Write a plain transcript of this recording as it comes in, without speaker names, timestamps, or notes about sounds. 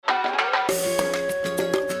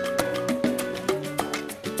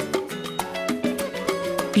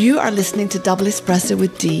You are listening to Double Espresso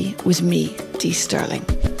with Dee, with me, Dee Sterling.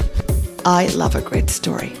 I love a great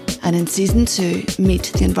story. And in season 2,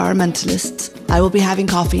 Meet the Environmentalists, I will be having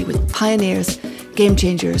coffee with pioneers, game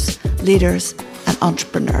changers, leaders, and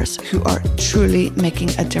entrepreneurs who are truly making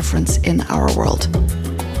a difference in our world.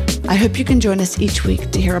 I hope you can join us each week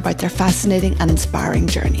to hear about their fascinating and inspiring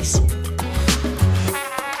journeys.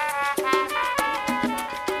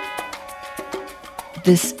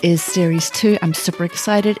 This is series 2. I'm super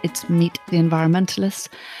excited. It's Meet the Environmentalists.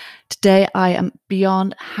 Today, I am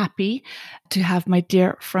beyond happy to have my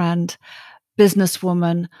dear friend,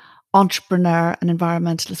 businesswoman, entrepreneur, and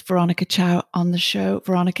environmentalist, Veronica Chow, on the show.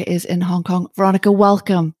 Veronica is in Hong Kong. Veronica,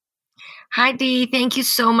 welcome. Hi, Dee. Thank you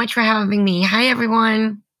so much for having me. Hi,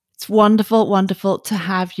 everyone. It's wonderful to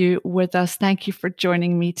have you with us. Thank you for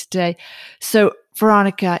joining me today. So,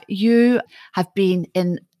 Veronica, you have been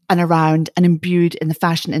in and around and imbued in the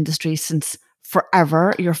fashion industry since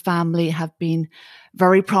forever. Your family have been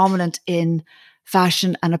very prominent in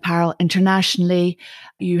fashion and apparel internationally.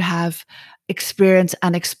 You have experience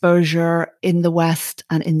and exposure in the West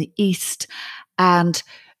and in the East. And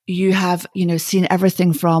you have, seen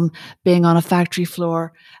everything from being on a factory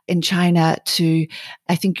floor in China to,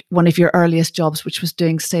 I think, one of your earliest jobs, which was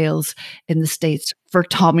doing sales in the States for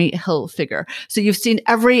Tommy Hilfiger. So you've seen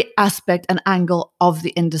every aspect and angle of the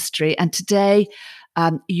industry. And today,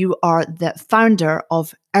 you are the founder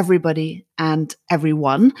of Everybody and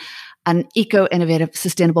Everyone, an eco-innovative,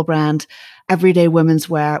 sustainable brand, everyday women's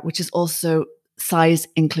wear, which is also size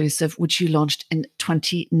inclusive, which you launched in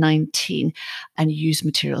 2019, and you use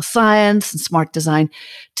material science and smart design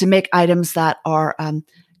to make items that are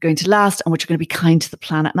going to last and which are going to be kind to the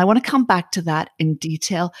planet. And I want to come back to that in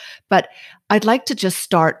detail, but I'd like to just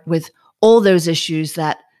start with all those issues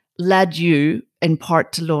that led you in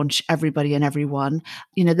part to launch Everybody and Everyone,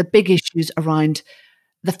 the big issues around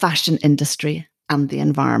the fashion industry and the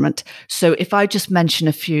environment. So if I just mention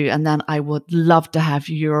a few, and then I would love to have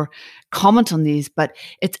your comment on these, but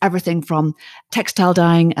it's everything from textile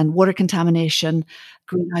dyeing and water contamination,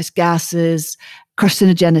 greenhouse gases,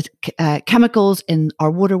 carcinogenic chemicals in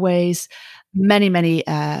our waterways, many,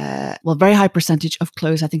 very high percentage of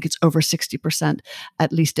clothes. I think it's over 60%,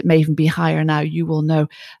 at least. It may even be higher now. You will know,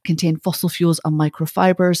 contain fossil fuels and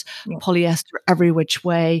microfibers, polyester every which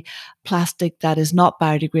way, plastic that is not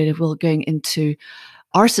biodegradable going into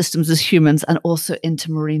our systems as humans and also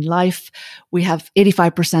into marine life. We have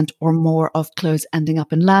 85% or more of clothes ending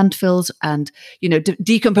up in landfills and,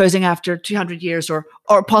 decomposing after 200 years or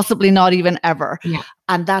possibly not even ever. Yeah.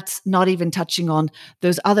 And that's not even touching on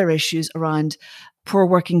those other issues around poor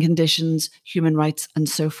working conditions, human rights, and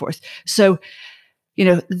so forth. So,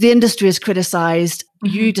 the industry is criticized.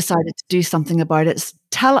 Mm-hmm. You decided to do something about it.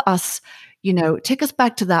 Tell us, take us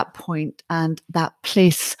back to that point and that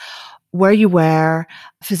place where you were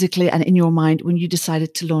physically and in your mind when you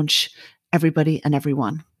decided to launch Everybody and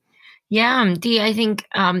Everyone. Yeah, Dee, I think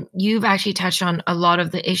you've actually touched on a lot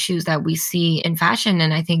of the issues that we see in fashion,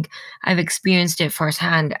 and I think I've experienced it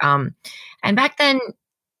firsthand. And back then,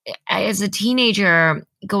 as a teenager,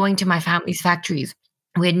 going to my family's factories,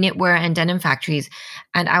 we had knitwear and denim factories,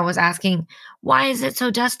 and I was asking, why is it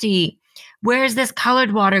so dusty? Where is this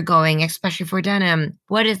colored water going, especially for denim?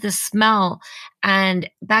 What is the smell? And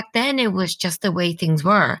back then, it was just the way things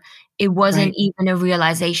were. It wasn't even a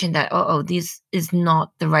realization that, this is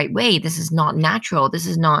not the right way. This is not natural.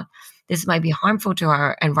 This might be harmful to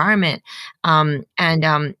our environment. Now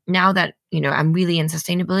that, I'm really in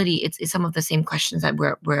sustainability, it's some of the same questions that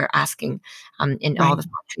we're asking in all the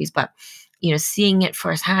factories. But, seeing it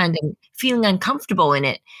firsthand and feeling uncomfortable in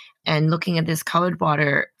it, and looking at this colored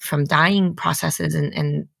water from dyeing processes,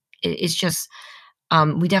 and it's just,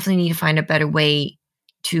 we definitely need to find a better way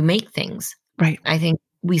to make things. Right. I think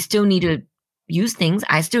we still need to use things.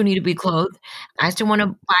 I still need to be clothed. I still want to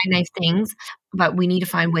buy nice things, but we need to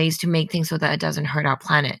find ways to make things so that it doesn't hurt our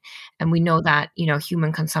planet. And we know that,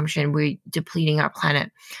 human consumption, we're depleting our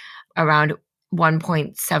planet around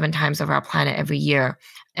 1.7 times of our planet every year.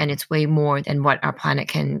 And it's way more than what our planet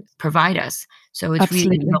can provide us. So it's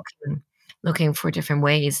Absolutely. Really looking for different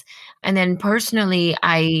ways. And then personally,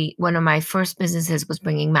 one of my first businesses was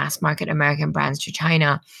bringing mass market American brands to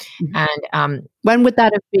China. Mm-hmm. And when would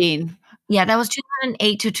that have been? Yeah, that was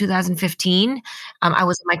 2008 to 2015. I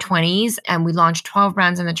was in my 20s, and we launched 12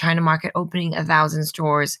 brands in the China market, opening 1,000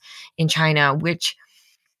 stores in China, which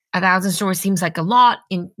 1,000 stores seems like a lot.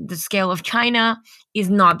 In the scale of China is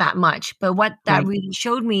not that much. But what that really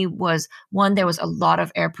showed me was, one, there was a lot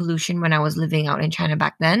of air pollution when I was living out in China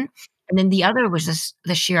back then. And then the other was just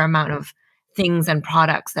the sheer amount of things and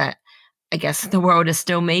products that I guess the world is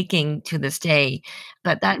still making to this day.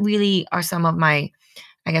 But that really are some of my,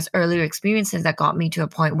 I guess, earlier experiences that got me to a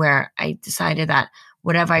point where I decided that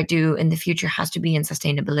whatever I do in the future has to be in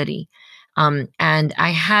sustainability. And I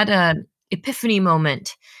had a epiphany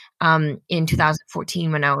moment in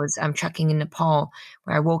 2014 when I was trekking in Nepal,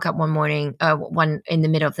 where I woke up one morning, one in the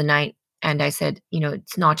middle of the night, and I said,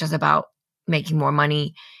 it's not just about making more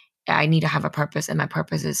money. I need to have a purpose, and my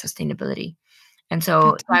purpose is sustainability. And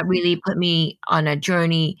so that Fantastic. really put me on a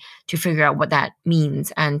journey to figure out what that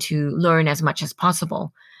means and to learn as much as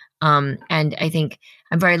possible. And I think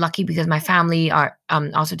I'm very lucky because my family are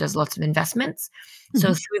also does lots of investments. So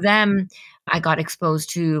Mhm. through them, I got exposed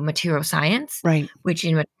to material science, Right, which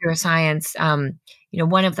in material science,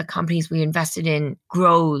 one of the companies we invested in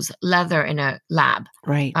grows leather in a lab,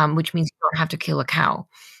 right. which means you don't have to kill a cow.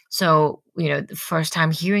 So, the first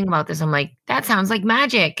time hearing about this, I'm like, that sounds like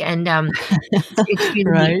magic. And it's really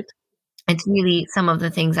Right. it's really some of the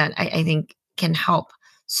things that I think can help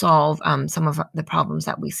solve some of the problems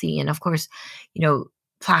that we see. And of course,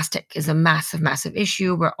 plastic is a massive, massive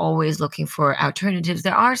issue. We're always looking for alternatives.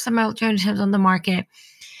 There are some alternatives on the market.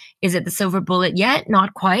 Is it the silver bullet yet?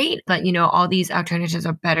 Not quite, but all these alternatives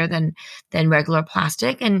are better than regular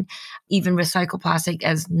plastic, and even recycled plastic,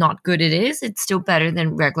 as not good it is, it's still better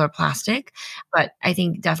than regular plastic. But I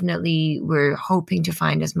think definitely we're hoping to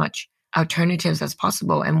find as much alternatives as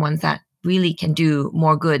possible and ones that really can do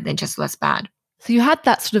more good than just less bad. So you had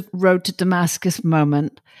that sort of road to Damascus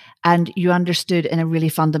moment, and you understood in a really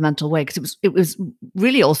fundamental way, because it was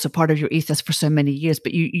really also part of your ethos for so many years,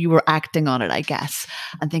 but you were acting on it, I guess,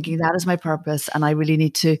 and thinking that is my purpose, and I really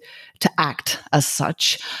need to act as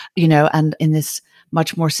such, and in this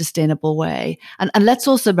much more sustainable way. And let's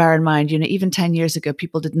also bear in mind, even 10 years ago,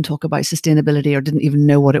 people didn't talk about sustainability or didn't even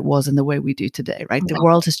know what it was in the way we do today, right? The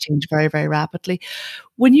world has changed very, very rapidly.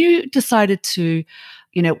 When you decided to,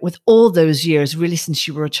 with all those years, really since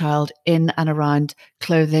you were a child, in and around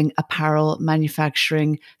clothing, apparel,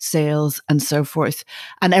 manufacturing, sales, and so forth,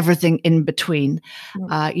 and everything in between,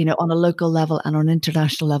 on a local level and on an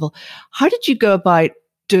international level, how did you go about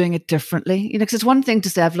doing it differently? Because it's one thing to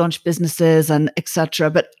say I've launched businesses and etc.,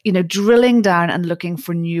 but drilling down and looking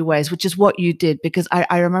for new ways, which is what you did. Because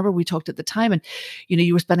I remember we talked at the time, and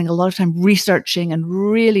you were spending a lot of time researching and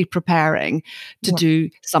really preparing to Yeah. do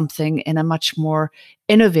something in a much more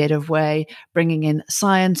innovative way, bringing in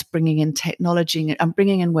science, bringing in technology, and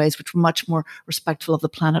bringing in ways which were much more respectful of the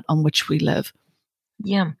planet on which we live.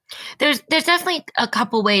 Yeah. There's definitely a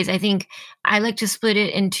couple ways. I think I like to split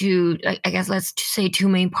it into, I guess, let's say two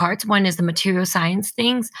main parts. One is the material science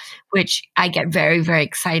things, which I get very, very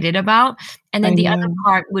excited about. And then I the other know.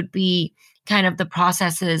 part would be kind of the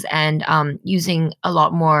processes and using a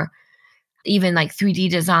lot more, even like 3D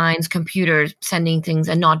designs, computers, sending things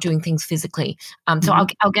and not doing things physically. So Mhm.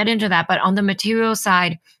 I'll get into that. But on the material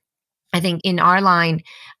side, I think in our line,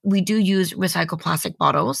 we do use recycled plastic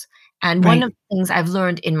bottles. And one Right. of the things I've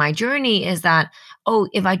learned in my journey is that, oh,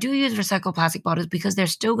 if I do use recycled plastic bottles, because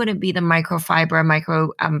there's still going to be the microfiber, micro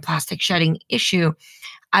plastic shedding issue,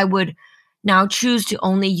 I would now choose to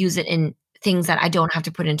only use it in things that I don't have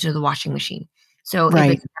to put into the washing machine. So if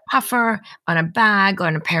Right. it's a puffer on a bag or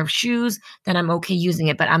on a pair of shoes, then I'm okay using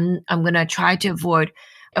it. But I'm gonna try to avoid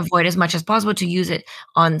as much as possible to use it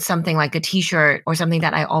on something like a t-shirt or something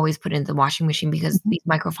that I always put in the washing machine, because Mhm. these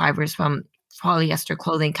microfibers from polyester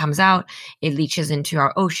clothing comes out, it leaches into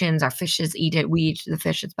our oceans, our fishes eat it, we eat the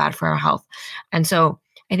fish, it's bad for our health. And so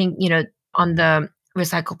I think, on the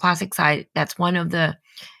recycled plastic side, that's one of the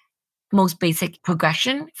most basic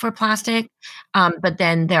progression for plastic. But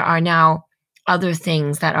then there are now other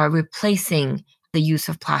things that are replacing the use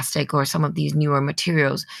of plastic or some of these newer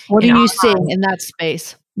materials What are in our you seeing line. in that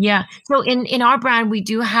space? Yeah. So in our brand, we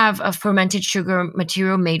do have a fermented sugar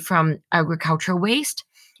material made from agricultural waste.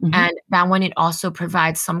 Mhm. And that one, it also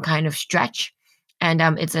provides some kind of stretch. And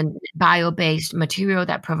it's a bio-based material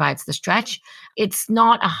that provides the stretch. It's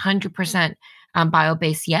not 100%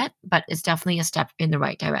 bio-based yet, but it's definitely a step in the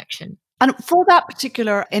right direction. And for that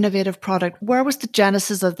particular innovative product, where was the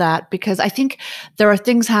genesis of that? Because I think there are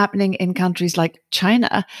things happening in countries like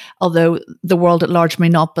China, although the world at large may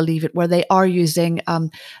not believe it, where they are using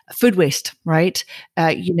food waste, right?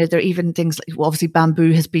 There are even things like, well, obviously,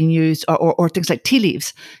 bamboo has been used, or things like tea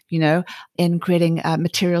leaves, in creating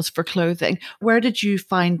materials for clothing. Where did you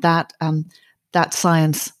find that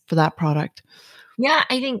science for that product? Yeah,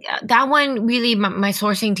 I think that one really, my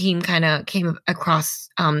sourcing team kind of came across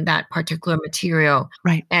that particular material,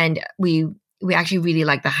 Right. and we we actually really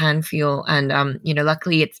like the hand feel, and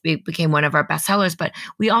luckily it became one of our best sellers. But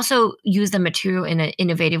we also use the material in an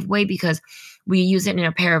innovative way because we use it in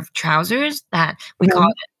a pair of trousers that we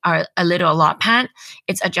call Mhm. it a little lot pant.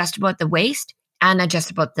 It's adjustable at the waist and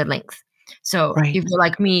adjustable at the length. So Right. if you're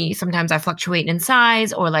like me, sometimes I fluctuate in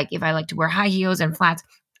size, or like if I like to wear high heels and flats,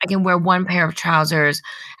 I can wear one pair of trousers,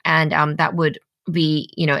 and that would be,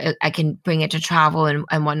 I can bring it to travel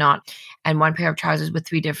and whatnot, and one pair of trousers with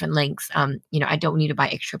three different lengths. I don't need to buy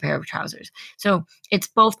extra pair of trousers. So it's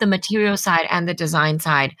both the material side and the design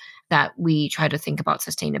side that we try to think about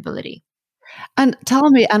sustainability. And tell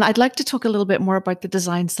me, and I'd like to talk a little bit more about the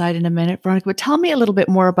design side in a minute, Veronica, but tell me a little bit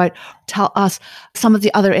more about, tell us some of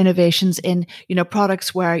the other innovations in,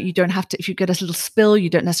 products where you don't have to, if you get a little spill, you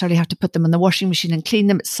don't necessarily have to put them in the washing machine and clean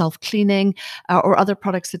them. It's self-cleaning, or other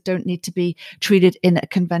products that don't need to be treated in a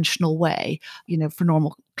conventional way, for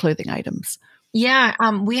normal clothing items. Yeah,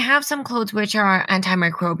 we have some clothes which are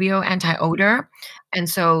antimicrobial, anti-odor. And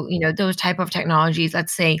so, those type of technologies,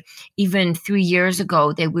 let's say even 3 years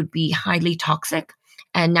ago, they would be highly toxic.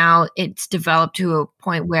 And now it's developed to a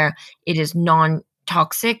point where it is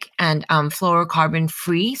non-toxic and fluorocarbon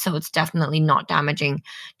free. So it's definitely not damaging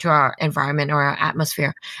to our environment or our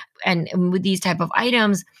atmosphere. And with these type of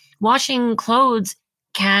items, washing clothes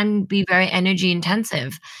can be very energy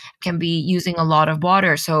intensive, can be using a lot of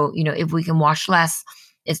water. So, if we can wash less,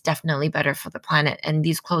 it's definitely better for the planet. And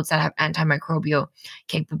these clothes that have antimicrobial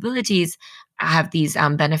capabilities have these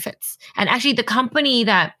benefits. And actually, the company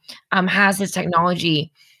that has this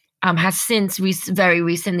technology has since very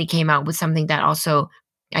recently came out with something that also,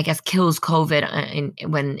 I guess, kills COVID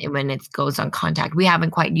when it goes on contact. We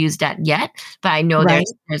haven't quite used that yet, but I know Right.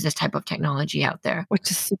 there's this type of technology out there. Which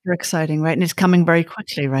is super exciting, right? And it's coming very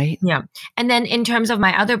quickly, right? Yeah. And then in terms of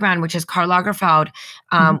my other brand, which is Karl Lagerfeld,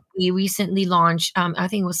 Mhm. we recently launched, I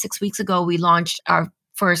think it was 6 weeks ago, we launched our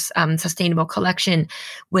first sustainable collection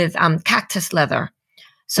with cactus leather.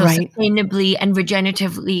 So Right. sustainably and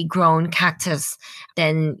regeneratively grown cactus.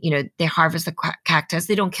 Then, they harvest the cactus.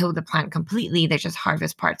 They don't kill the plant completely. They just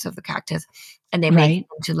harvest parts of the cactus and they make it Right.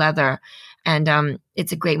 into leather. And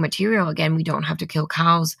it's a great material. Again, we don't have to kill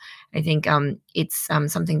cows. I think it's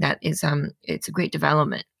something that is it's a great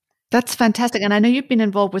development. That's fantastic. And I know you've been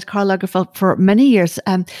involved with Karl Lagerfeld for many years.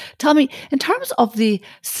 Tell me, in terms of the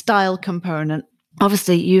style component,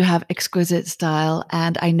 obviously you have exquisite style.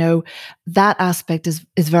 And I know that aspect is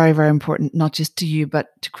very, very important, not just to you, but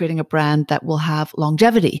to creating a brand that will have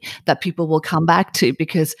longevity, that people will come back to.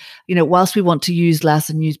 Because, whilst we want to use less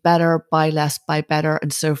and use better, buy less, buy better,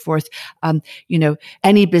 and so forth, um,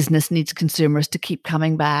 any business needs consumers to keep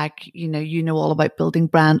coming back. You know all about building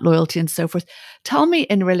brand loyalty and so forth. Tell me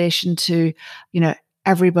in relation to,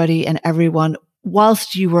 everybody and everyone,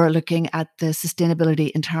 whilst you were looking at the sustainability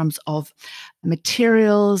in terms of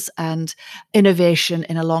materials and innovation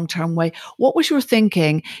in a long-term way, what was your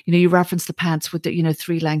thinking? You referenced the pants with the,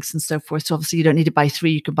 three lengths and so forth. So obviously you don't need to buy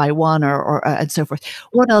three, you can buy one or and so forth.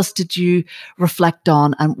 What else did you reflect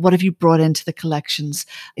on and what have you brought into the collections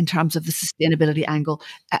in terms of the sustainability angle,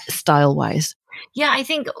 style-wise? Yeah, I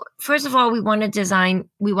think first of all, we wanted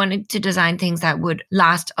to design things that would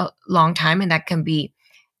last a long time and that can be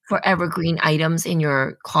for evergreen items in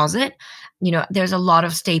your closet. There's a lot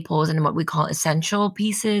of staples and what we call essential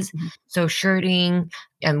pieces. Mhm. So shirting,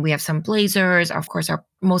 and we have some blazers. Of course, our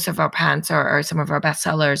most of our pants are some of our best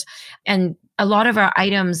sellers. And a lot of our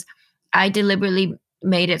items, I deliberately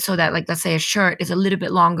made it so that, like, let's say a shirt is a little bit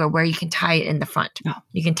longer where you can tie it in the front. Oh,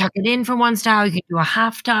 You can tuck it in for one style, you can do a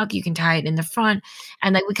half tuck, you can tie it in the front.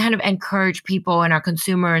 And like we kind of encourage people and our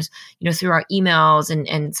consumers, through our emails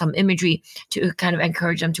and some imagery to kind of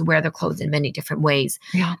encourage them to wear their clothes in many different ways.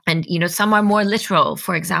 yeah, And some are more literal.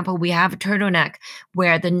 For example, we have a turtleneck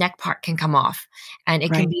where the neck part can come off, and it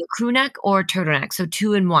can right. be a crew neck or a turtleneck. So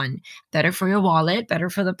two in one, better for your wallet, better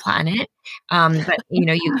for the planet. But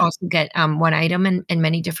you also get one item in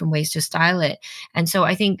many different ways to style it. And so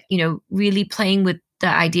I think really playing with the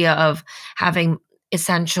idea of having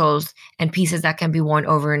essentials and pieces that can be worn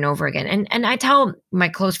over and over again. And I tell my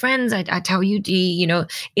close friends, I tell you, Dee,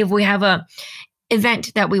 if we have a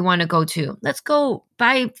event that we want to go to, let's go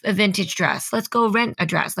buy a vintage dress. Let's go rent a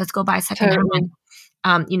dress. Let's go buy secondhand.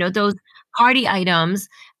 Totally. Those party items,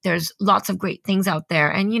 there's lots of great things out there.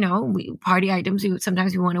 And, party items,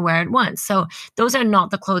 sometimes we want to wear it once. So those are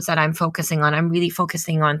not the clothes that I'm focusing on. I'm really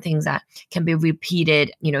focusing on things that can be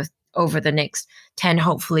repeated, over the next 10,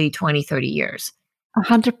 hopefully 20, 30 years.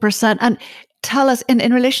 100%. And tell us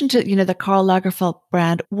in relation to, the Karl Lagerfeld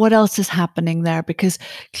brand, what else is happening there? Because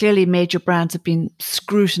clearly major brands have been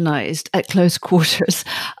scrutinized at close quarters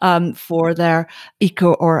for their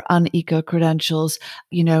eco or uneco credentials.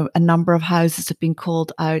 A number of houses have been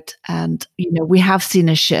called out, and, we have seen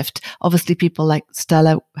a shift. Obviously, people like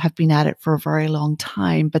Stella have been at it for a very long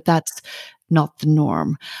time, but that's not the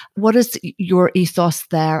norm. What is your ethos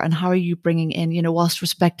there, and how are you bringing in, whilst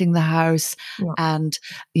respecting the house Yeah. and,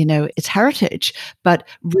 its heritage, but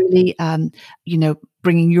really,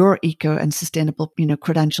 bringing your eco and sustainable,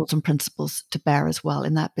 credentials and principles to bear as well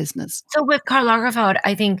in that business? So with Karl Lagerfeld,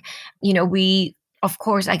 I think, we, of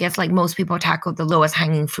course, I guess like most people tackle the lowest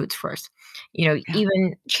hanging fruits first. Yeah.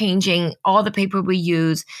 Even changing all the paper we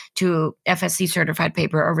use to FSC certified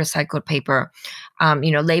paper or recycled paper,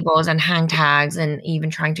 labels and hang tags, and even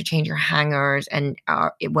trying to change your hangers. And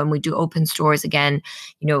when we do open stores again,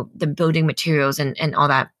 the building materials and all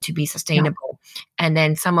that to be Yeah. sustainable. And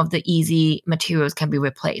then some of the easy materials can be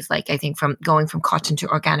replaced. Like I think from going from cotton to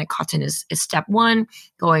organic cotton is step one.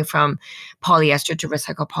 Going from polyester to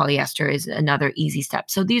recycled polyester is another easy step.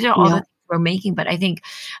 So these are all the Yeah. things we're making. But I think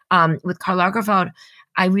with Karl Lagerfeld,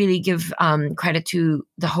 I really give credit to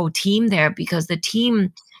the whole team there, because the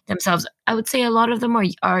team themselves, I would say a lot of them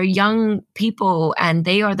are young people, and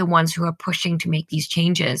they are the ones who are pushing to make these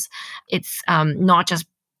changes. It's not just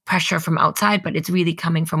pressure from outside, but it's really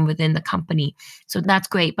coming from within the company. So that's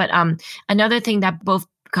great. But another thing that both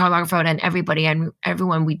Karl Lagerfeld and everybody and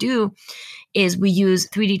everyone we do is we use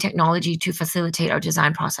 3D technology to facilitate our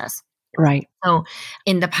design process. Right. So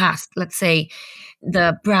in the past, let's say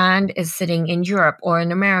the brand is sitting in Europe or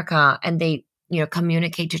in America, and they,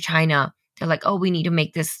 communicate to China. They're like, oh, we need to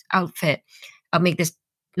make this outfit, make this,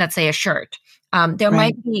 let's say, a shirt. There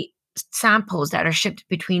Right. might be samples that are shipped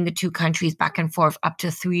between the two countries back and forth, up to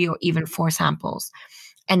 3 or even 4 samples.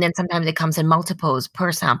 And then sometimes it comes in multiples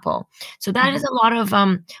per sample. So that is Mhm. a lot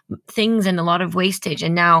of things and a lot of wastage.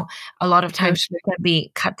 And now a lot of times Totally. it can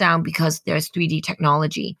be cut down because there's 3D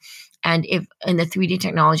technology. And if in the 3D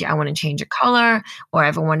technology, I want to change a color, or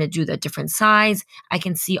if I want to do the different size, I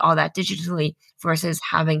can see all that digitally versus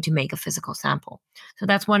having to make a physical sample. So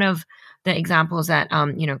that's one of the examples that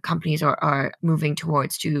companies are moving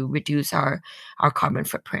towards to reduce our carbon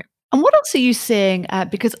footprint. And what else are you seeing?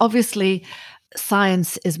 Because obviously,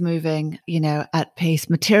 science is moving, at pace.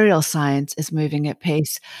 Material science is moving at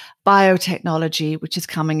pace. Biotechnology, which is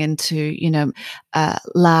coming into,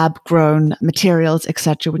 lab-grown materials,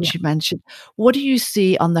 etc., Yeah. which you mentioned. What do you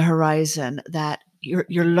see on the horizon that you're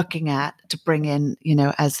looking at to bring in,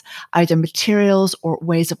 as either materials or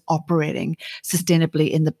ways of operating sustainably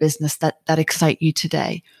in the business that excite you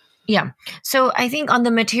today? Yeah. So I think on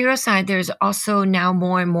the material side, there's also now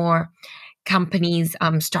more and more companies,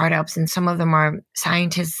 startups, and some of them are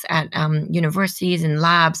scientists at universities and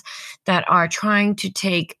labs that are trying to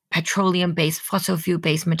take petroleum-based, fossil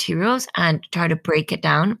fuel-based materials and try to break it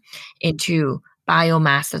down into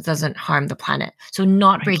biomass that doesn't harm the planet. So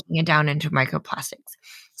not Right. breaking it down into microplastics.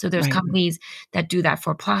 So there's Right. companies that do that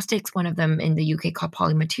for plastics. One of them in the UK called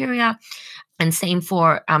Polymateria, and same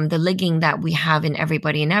for the ligging that we have in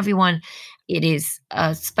Everybody and Everyone. It is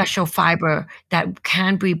a special fiber that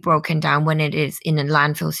can be broken down when it is in a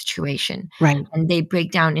landfill situation. Right. And they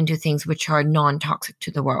break down into things which are non-toxic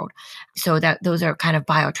to the world. So that those are kind of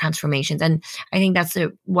biotransformations. And I think that's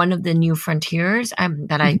one of the new frontiers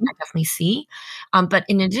that I Mhm. definitely see. But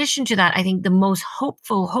in addition to that, I think the most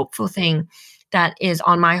hopeful thing that is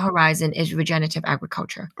on my horizon is regenerative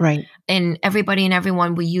agriculture. Right. In Everybody and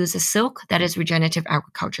Everyone, we use a silk that is regenerative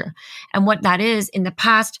agriculture. And what that is, in the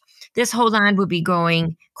past, this whole land would be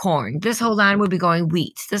growing corn. This whole land would be growing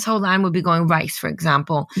wheat. This whole land would be growing rice, for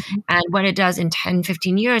example. Mhm. And what it does in 10,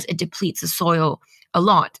 15 years, it depletes the soil a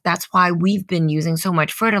lot. That's why we've been using so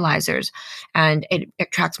much fertilizers, and it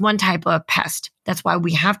attracts one type of pest. That's why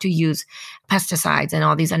we have to use pesticides and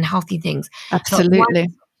all these unhealthy things. But Absolutely.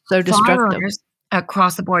 So destructive. farmers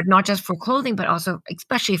across the board, not just for clothing, but also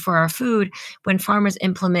especially for our food, when farmers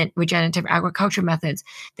implement regenerative agriculture methods,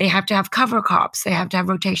 they have to have cover crops, they have to have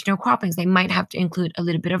rotational croppings, they might have to include a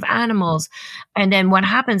little bit of animals. And then what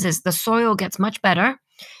happens is the soil gets much better,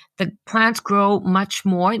 the plants grow much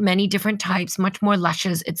more, many different types, much more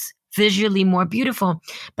luscious. It's visually more beautiful,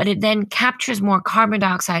 but it then captures more carbon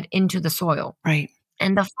dioxide into the soil. Right.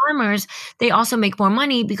 And the farmers, they also make more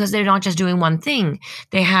money because they're not just doing one thing.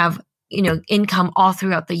 They have, income all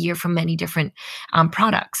throughout the year from many different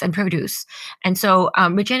products and produce. And so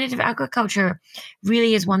regenerative agriculture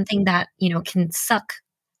really is one thing that, can suck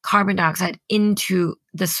carbon dioxide into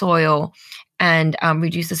the soil and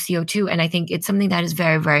reduce the CO2. And I think it's something that is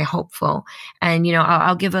very, very hopeful. And,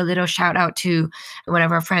 I'll give a little shout out to one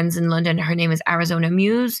of our friends in London. Her name is Arizona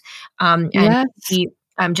Muse. And Yes. he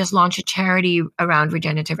just launched a charity around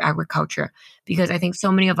regenerative agriculture, because I think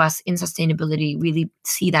so many of us in sustainability really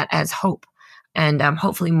see that as hope. And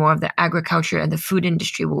hopefully more of the agriculture and the food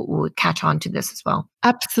industry will catch on to this as well.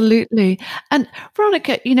 Absolutely. And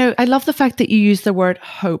Veronica, I love the fact that you use the word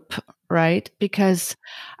hope, right? Because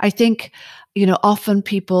I think, often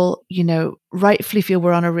people, rightfully feel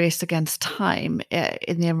we're on a race against time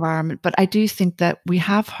in the environment. But I do think that we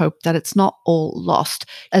have hope that it's not all lost.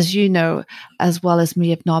 As you know, as well as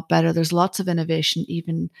me, if not better, there's lots of innovation,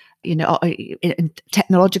 even, in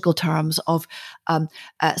technological terms of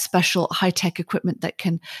special high-tech equipment that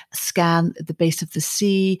can scan the base of the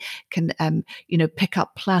sea, can, pick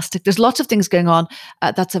up plastic. There's lots of things going on.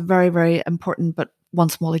 That's a very, very important, but one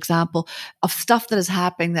small example of stuff that is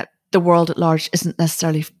happening that the world at large isn't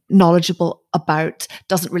necessarily knowledgeable about,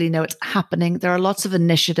 doesn't really know it's happening. There are lots of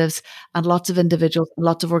initiatives and lots of individuals, and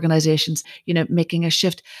lots of organizations, making a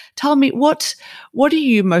shift. Tell me, what are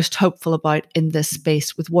you most hopeful about in this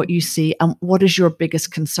space with what you see, and what is your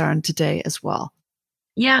biggest concern today as well?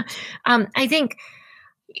 Yeah, I think,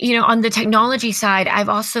 on the technology side, I've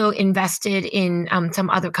also invested in some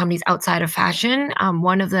other companies outside of fashion.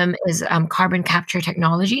 One of them is carbon capture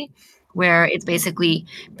technology, where it's basically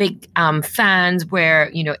big fans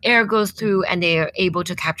where air goes through, and they are able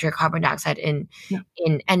to capture carbon dioxide Yeah.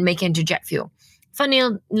 in and make it into jet fuel.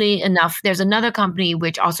 Funnily enough, there's another company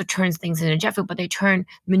which also turns things into jet fuel, but they turn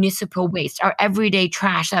municipal waste, our everyday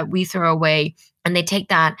trash that we throw away, and they take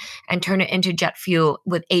that and turn it into jet fuel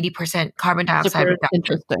with 80% carbon dioxide Super reduction.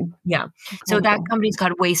 interesting. Yeah. So that Incredible. company's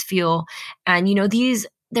called Waste Fuel. And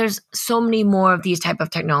there's so many more of these type of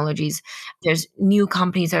technologies. There's new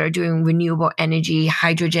companies that are doing renewable energy,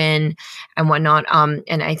 hydrogen and whatnot.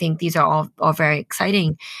 And I think these are all very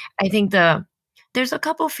exciting. I think there's a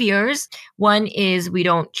couple fears. One is we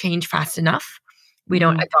don't change fast enough. We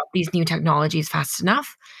don't Mm, adopt these new technologies fast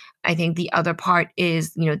enough. I think the other part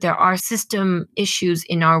is, there are system issues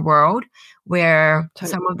in our world where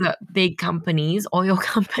some of totally. the big companies, oil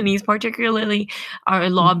companies particularly, are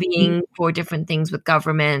Mhm. lobbying for different things with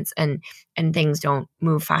governments, and things don't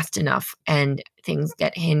move fast enough, and things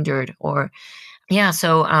get hindered. Or yeah,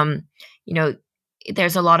 so you know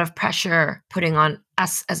there's a lot of pressure putting on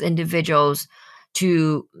us as individuals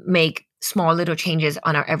to make small little changes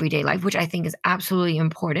on our everyday life, which I think is absolutely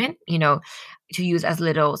important. To use as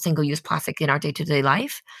little single-use plastic in our day-to-day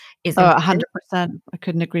life is Oh, important. 100%. I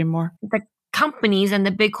couldn't agree more. The companies and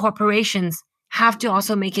the big corporations have to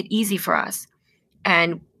also make it easy for us,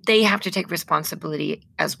 and they have to take responsibility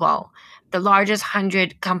as well. The largest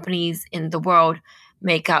 100 companies in the world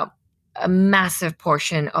make up a massive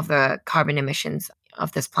portion of the carbon emissions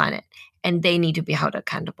of this planet, and they need to be held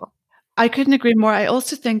accountable. I couldn't agree more. I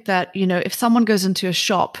also think that, if someone goes into a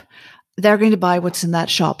shop, they're going to buy what's in that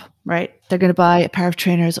shop, right? They're going to buy a pair of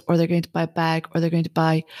trainers, or they're going to buy a bag, or they're going to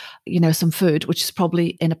buy, some food, which is probably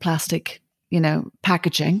in a plastic,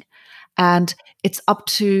 packaging. And it's up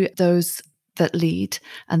to those that lead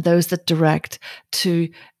and those that direct to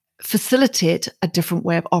facilitate a different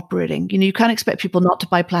way of operating. You can't expect people not to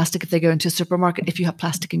buy plastic if they go into a supermarket if you have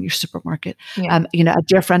plastic in your supermarket. Yeah. A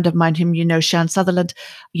dear friend of mine, whom Shan Sutherland,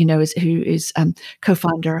 who is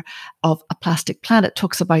co-founder of A Plastic Planet,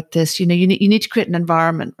 talks about this. You need to create an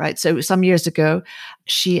environment, right? So some years ago,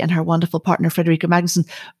 she and her wonderful partner Frederica Magnuson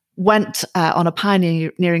went on a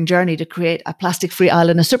pioneering journey to create a plastic-free aisle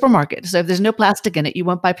in a supermarket. So if there's no plastic in it, you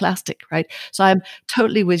won't buy plastic, right? So I'm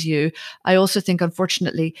totally with you. I also think,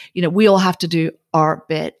 unfortunately, we all have to do our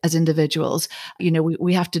bit as individuals.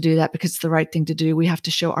 We have to do that because it's the right thing to do. We have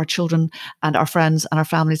to show our children and our friends and our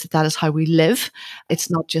families that is how we live.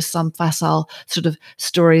 It's not just some facile sort of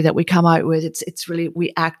story that we come out with. It's really,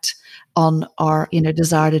 we act on our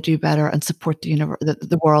desire to do better and support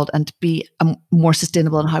the world, and to be more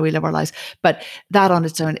sustainable in how we live our lives. But that on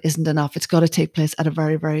its own isn't enough. It's got to take place at a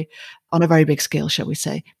very, very on a very big scale, shall we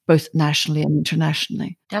say, both nationally and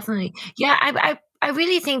internationally. Definitely. Yeah, I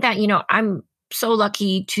really think that, I'm so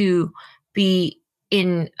lucky to be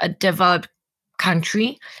in a developed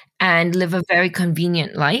country and live a very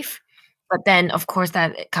convenient life. But then, of course,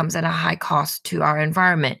 that it comes at a high cost to our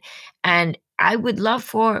environment. And I would love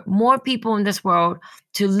for more people in this world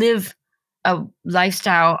to live a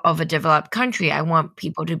lifestyle of a developed country. I want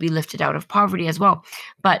people to be lifted out of poverty as well.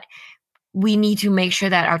 But we need to make sure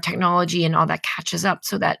that our technology and all that catches up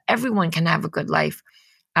so that everyone can have a good life,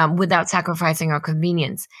 without sacrificing our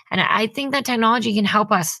convenience. And I think that technology can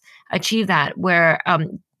help us achieve that, where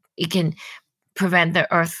it can prevent the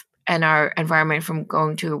Earth and our environment from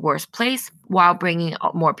going to a worse place while bringing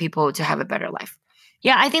more people to have a better life.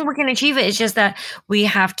 Yeah, I think we can achieve it. It's just that we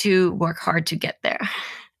have to work hard to get there.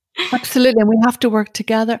 Absolutely, and we have to work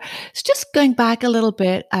together. So just going back a little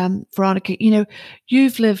bit, Veronica,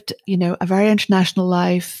 you've lived, a very international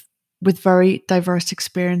life with very diverse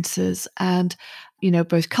experiences and,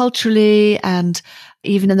 both culturally and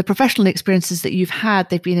even in the professional experiences that you've had,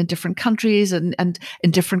 they've been in different countries and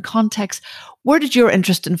in different contexts. Where did your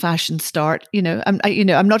interest in fashion start?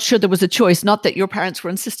 I'm not sure there was a choice, not that your parents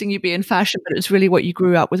were insisting you be in fashion, but it's really what you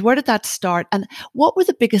grew up with. Where did that start? And what were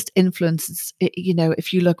the biggest influences,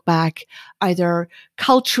 if you look back, either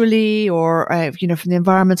culturally or, from the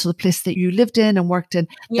environments or the place that you lived in and worked in,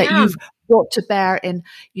 that Yeah. you've brought to bear in,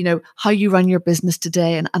 how you run your business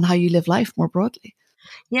today and how you live life more broadly?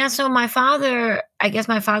 Yeah, so my father, I guess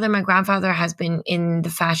my grandfather has been in the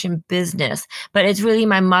fashion business, but it's really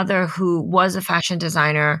my mother who was a fashion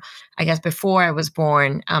designer, I guess before I was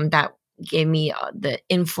born, that gave me the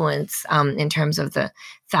influence in terms of the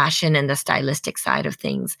fashion and the stylistic side of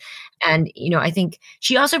things. And, I think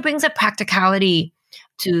she also brings a practicality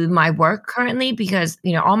to my work currently because,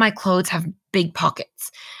 all my clothes have big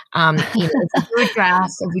pockets. If we do a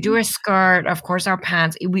dress, if we do a skirt, of course, our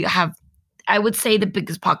pants, we have I would say the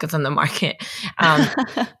biggest pockets on the market. Um,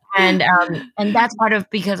 and that's part of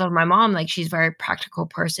because of my mom, like she's a very practical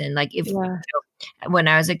person. Like if Yeah. when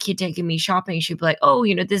I was a kid taking me shopping, she'd be like, "Oh,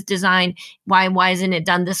 this design, why isn't it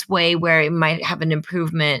done this way where it might have an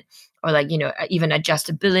improvement?" Or like, even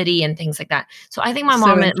adjustability and things like that. So I think my So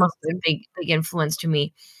mom must be a interesting. big influence to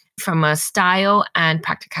me from a style and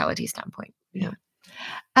practicality standpoint. Yeah. Yeah.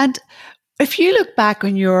 And if you look back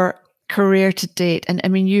on your career to date, and I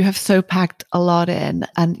mean, you have so packed a lot in,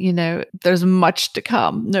 and there's much to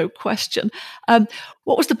come, no question.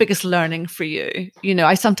 What was the biggest learning for you?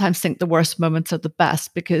 I sometimes think the worst moments are the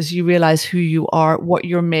best because you realize who you are, what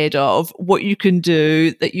you're made of, what you can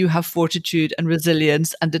do, that you have fortitude and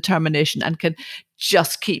resilience and determination and can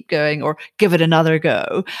just keep going or give it another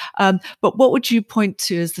go. But what would you point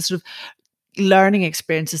to as the sort of learning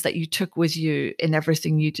experiences that you took with you in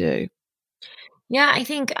everything you do? Yeah, I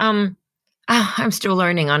think I'm still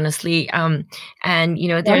learning, honestly. And there's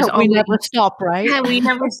Well, we always never stop, right? yeah, we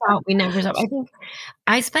never stop. We never stop. I think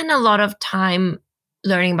I spend a lot of time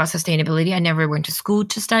learning about sustainability. I never went to school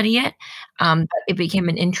to study it. But it became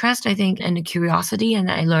an interest, I think, and a curiosity,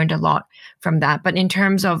 and I learned a lot from that. But in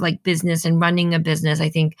terms of like business and running a business, I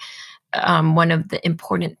think one of the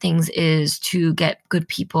important things is to get good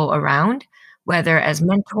people around, whether as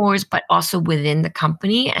mentors, but also within the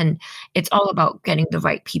company. And it's all about getting the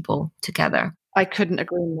right people together. I couldn't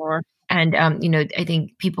agree more. And, I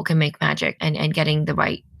think people can make magic, and getting the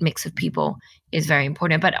right mix of people is very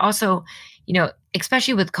important. But also,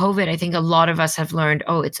 especially with COVID, I think a lot of us have learned,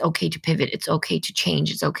 oh, it's okay to pivot. It's okay to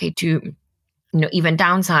change. It's okay to, even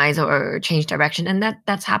downsize or change direction. And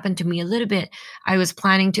that's happened to me a little bit. I was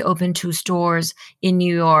planning to open 2 stores in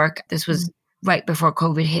New York. This was Mm. right before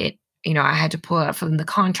COVID hit. I had to pull out from the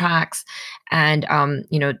contracts and,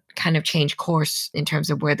 kind of change course in terms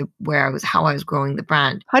of how I was growing the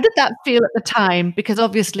brand. How did that feel at the time? Because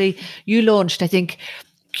obviously you launched, I think,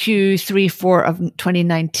 Q3, 4 of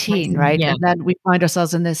 2019, right? Yeah. And then we find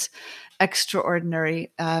ourselves in this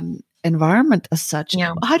extraordinary environment as such.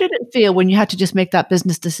 Yeah. How did it feel when you had to just make that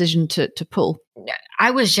business decision to pull? I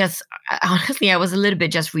was just honestly, I was a little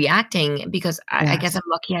bit just reacting because I guess Yes. I'm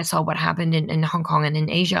lucky I saw what happened in Hong Kong and in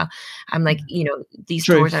Asia. I'm like, Yeah. these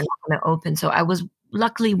True. stores are not gonna open. So I was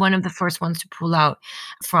luckily one of the first ones to pull out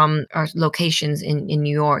from our locations in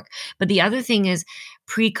New York. But the other thing is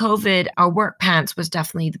pre-COVID, our work pants was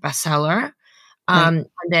definitely the bestseller. Right. And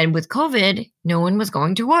then with COVID, no one was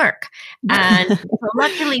going to work. And so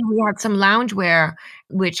luckily we had some loungewear,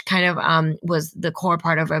 which kind of was the core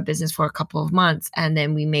part of our business for a couple of months. And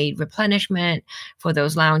then we made replenishment for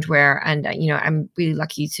those loungewear. And, I'm really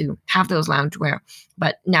lucky to have those loungewear.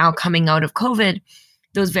 But now coming out of COVID,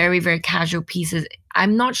 those very, very casual pieces,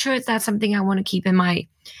 I'm not sure if that's something I want to keep in my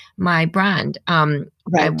brand. I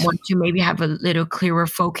Right. want to maybe have a little clearer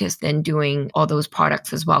focus than doing all those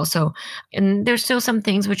products as well. So, and there's still some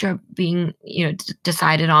things which are being,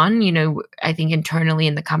 decided on. I think internally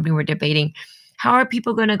in the company we're debating how are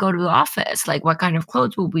people going to go to the office? Like, what kind of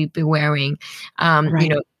clothes will we be wearing?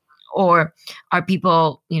 Right. Or are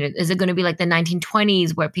people, is it going to be like the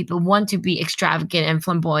 1920s where people want to be extravagant and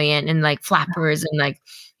flamboyant and like flappers and like,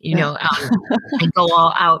 Yeah. and go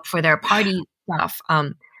all out for their party stuff?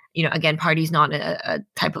 Again, party's not a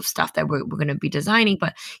type of stuff that we're going to be designing,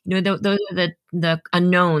 but those are the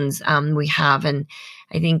unknowns we have, and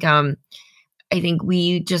I think I think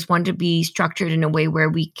we just want to be structured in a way where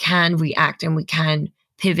we can react and we can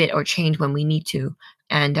pivot or change when we need to,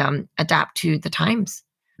 and adapt to the times.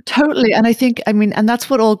 Totally. And I think, and that's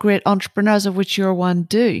what all great entrepreneurs, of which you're one,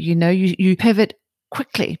 do. You pivot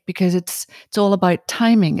quickly because it's all about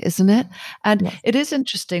timing, isn't it? And Yes. it is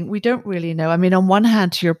interesting. We don't really know. On one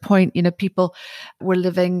hand, to your point, people were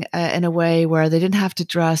living in a way where they didn't have to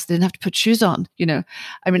dress, they didn't have to put shoes on.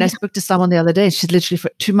 I spoke to someone the other day. She's literally for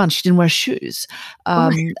 2 months she didn't wear shoes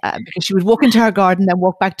because she would walk into her garden and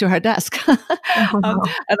walk back to her desk.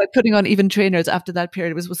 And like putting on even trainers after that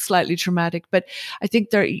period was slightly traumatic. But I think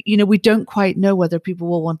we don't quite know whether people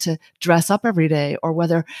will want to dress up every day or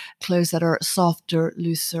whether clothes that are softer,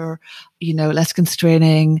 looser, less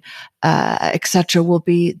constraining, etc., will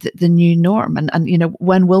be the new norm. And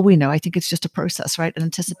when will we know? I think it's just a process, right? And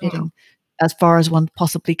anticipating as far as one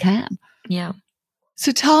possibly can. Yeah.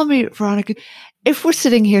 So tell me, Veronica, if we're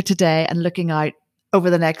sitting here today and looking out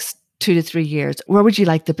over the next 2 to 3 years, where would you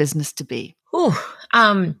like the business to be?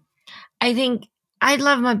 I think I'd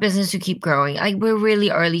love my business to keep growing. Like, we're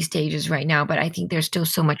really early stages right now, but I think there's still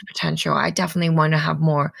so much potential. I definitely want to have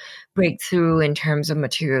more breakthrough in terms of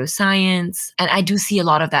material science. And I do see a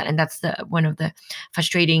lot of that. And that's one of the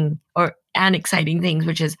frustrating and exciting things,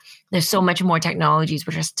 which is there's so much more technologies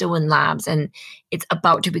which are still in labs and it's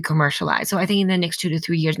about to be commercialized. So I think in the next 2 to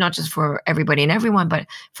 3 years, not just for everybody and everyone, but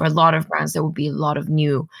for a lot of brands, there will be a lot of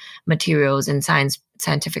new materials and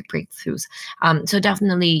scientific breakthroughs. So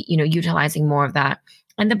definitely, utilizing more of that.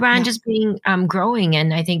 And the brand just being growing,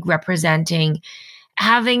 and I think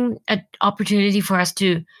having an opportunity for us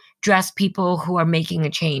to dress people who are making a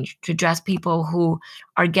change, to dress people who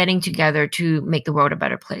are getting together to make the world a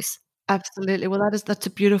better place. Absolutely. Well, that's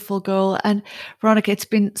a beautiful goal. And Veronica, it's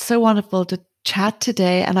been so wonderful to chat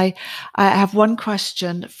today. And I have one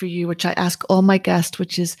question for you, which I ask all my guests,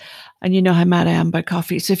 which is, and you know how mad I am by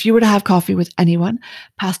coffee. So if you were to have coffee with anyone,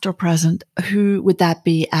 past or present, who would that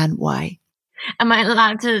be and why? Am I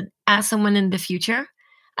allowed to ask someone in the future?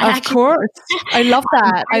 Of course. I love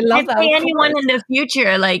that. I love that. Anyone in the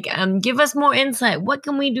future, give us more insight. What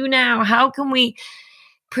can we do now? How can we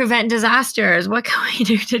prevent disasters? What can we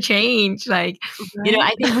do to change? I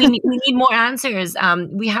think we need more answers.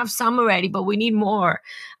 We have some already, but we need more.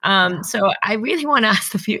 So I really want to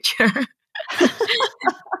ask the future.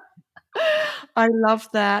 I love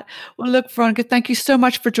that. Well, look, Veronica, thank you so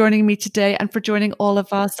much for joining me today and for joining all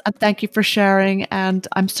of us. And thank you for sharing. And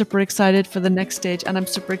I'm super excited for the next stage. And I'm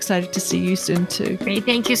super excited to see you soon too. Great.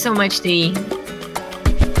 Thank you so much, Dee.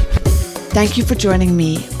 Thank you for joining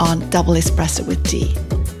me on Double Espresso with Dee.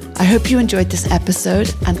 I hope you enjoyed this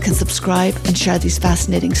episode and can subscribe and share these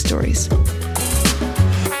fascinating stories.